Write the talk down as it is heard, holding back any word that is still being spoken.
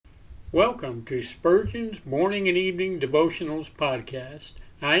Welcome to Spurgeon's Morning and Evening Devotionals podcast.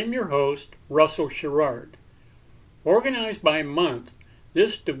 I am your host, Russell Sherrard. Organized by month,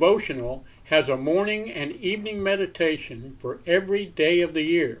 this devotional has a morning and evening meditation for every day of the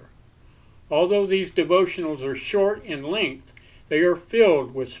year. Although these devotionals are short in length, they are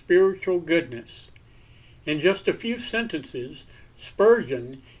filled with spiritual goodness. In just a few sentences,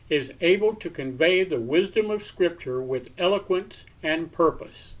 Spurgeon is able to convey the wisdom of Scripture with eloquence and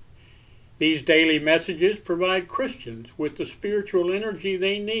purpose. These daily messages provide Christians with the spiritual energy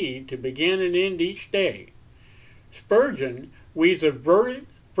they need to begin and end each day. Spurgeon weaves a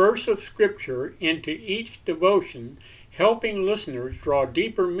verse of Scripture into each devotion, helping listeners draw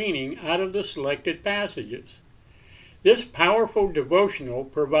deeper meaning out of the selected passages. This powerful devotional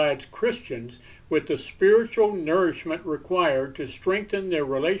provides Christians with the spiritual nourishment required to strengthen their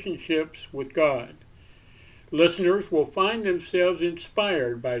relationships with God. Listeners will find themselves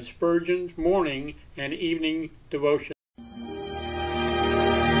inspired by Spurgeon's morning and evening devotion.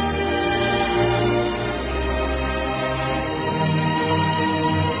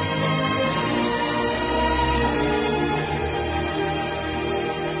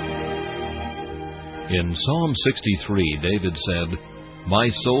 In Psalm 63, David said, "My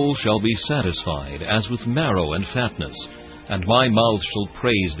soul shall be satisfied as with marrow and fatness, and my mouth shall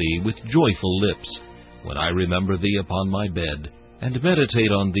praise thee with joyful lips, when I remember thee upon my bed, and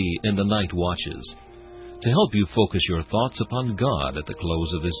meditate on thee in the night watches." To help you focus your thoughts upon God at the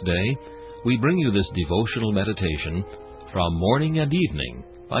close of this day, we bring you this devotional meditation from Morning and Evening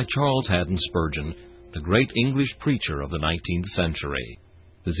by Charles Haddon Spurgeon, the great English preacher of the 19th century.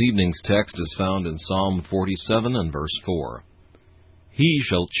 This evening's text is found in Psalm 47 and verse 4. "He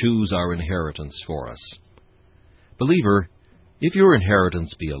shall choose our inheritance for us." Believer, if your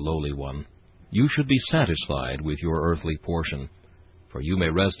inheritance be a lowly one, you should be satisfied with your earthly portion, for you may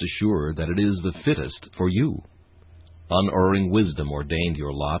rest assured that it is the fittest for you. Unerring wisdom ordained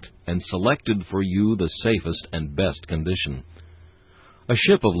your lot, and selected for you the safest and best condition. A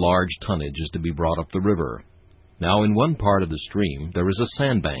ship of large tonnage is to be brought up the river. Now in one part of the stream there is a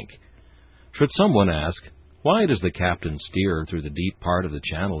sandbank. Should someone ask, why does the captain steer through the deep part of the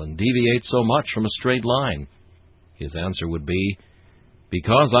channel and deviate so much from a straight line? His answer would be,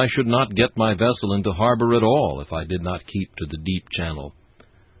 "Because I should not get my vessel into harbor at all if I did not keep to the deep channel."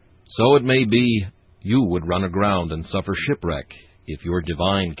 So it may be you would run aground and suffer shipwreck if your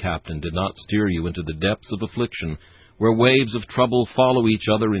divine captain did not steer you into the depths of affliction, where waves of trouble follow each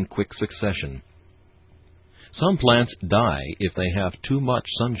other in quick succession. Some plants die if they have too much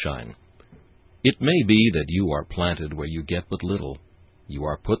sunshine. It may be that you are planted where you get but little. You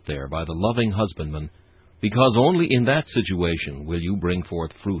are put there by the loving husbandman, because only in that situation will you bring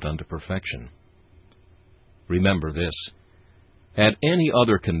forth fruit unto perfection. Remember this: had any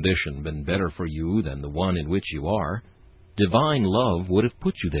other condition been better for you than the one in which you are, divine love would have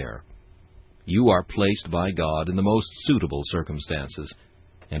put you there. You are placed by God in the most suitable circumstances,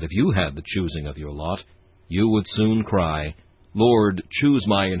 and if you had the choosing of your lot, you would soon cry, "Lord, choose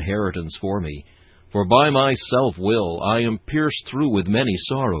my inheritance for me, for by my self-will I am pierced through with many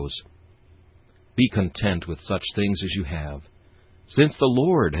sorrows." Be content with such things as you have, since the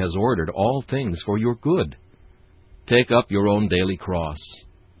Lord has ordered all things for your good. Take up your own daily cross.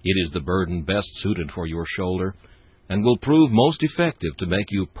 It is the burden best suited for your shoulder, and will prove most effective to make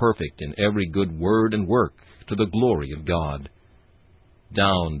you perfect in every good word and work to the glory of God.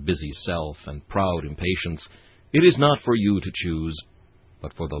 Down, busy self and proud impatience, it is not for you to choose,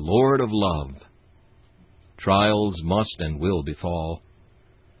 but for the Lord of love. Trials must and will befall,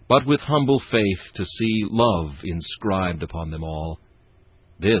 but with humble faith to see love inscribed upon them all.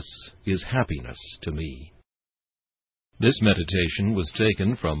 This is happiness to me. This meditation was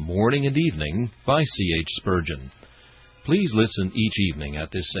taken from Morning and Evening by C.H. Spurgeon. Please listen each evening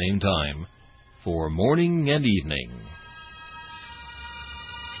at this same time for Morning and Evening.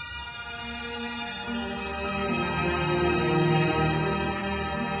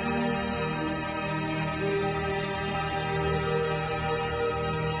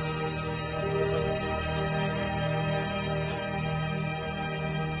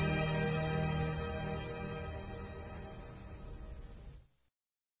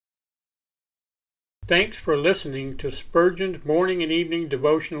 Thanks for listening to Spurgeon's Morning and Evening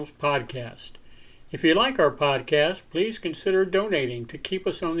Devotionals podcast. If you like our podcast, please consider donating to keep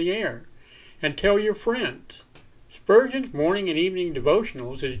us on the air, and tell your friends. Spurgeon's Morning and Evening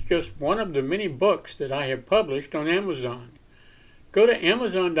Devotionals is just one of the many books that I have published on Amazon. Go to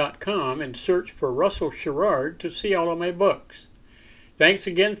Amazon.com and search for Russell Sherrard to see all of my books. Thanks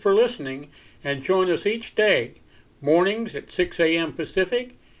again for listening, and join us each day, mornings at 6 a.m.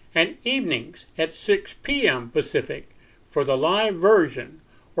 Pacific and evenings at 6 p.m. Pacific for the live version,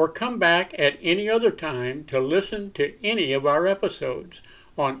 or come back at any other time to listen to any of our episodes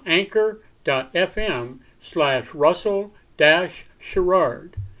on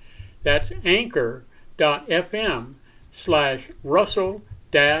anchor.fm/Russell-Sherrard. That's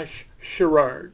anchor.fm/Russell-Sherrard.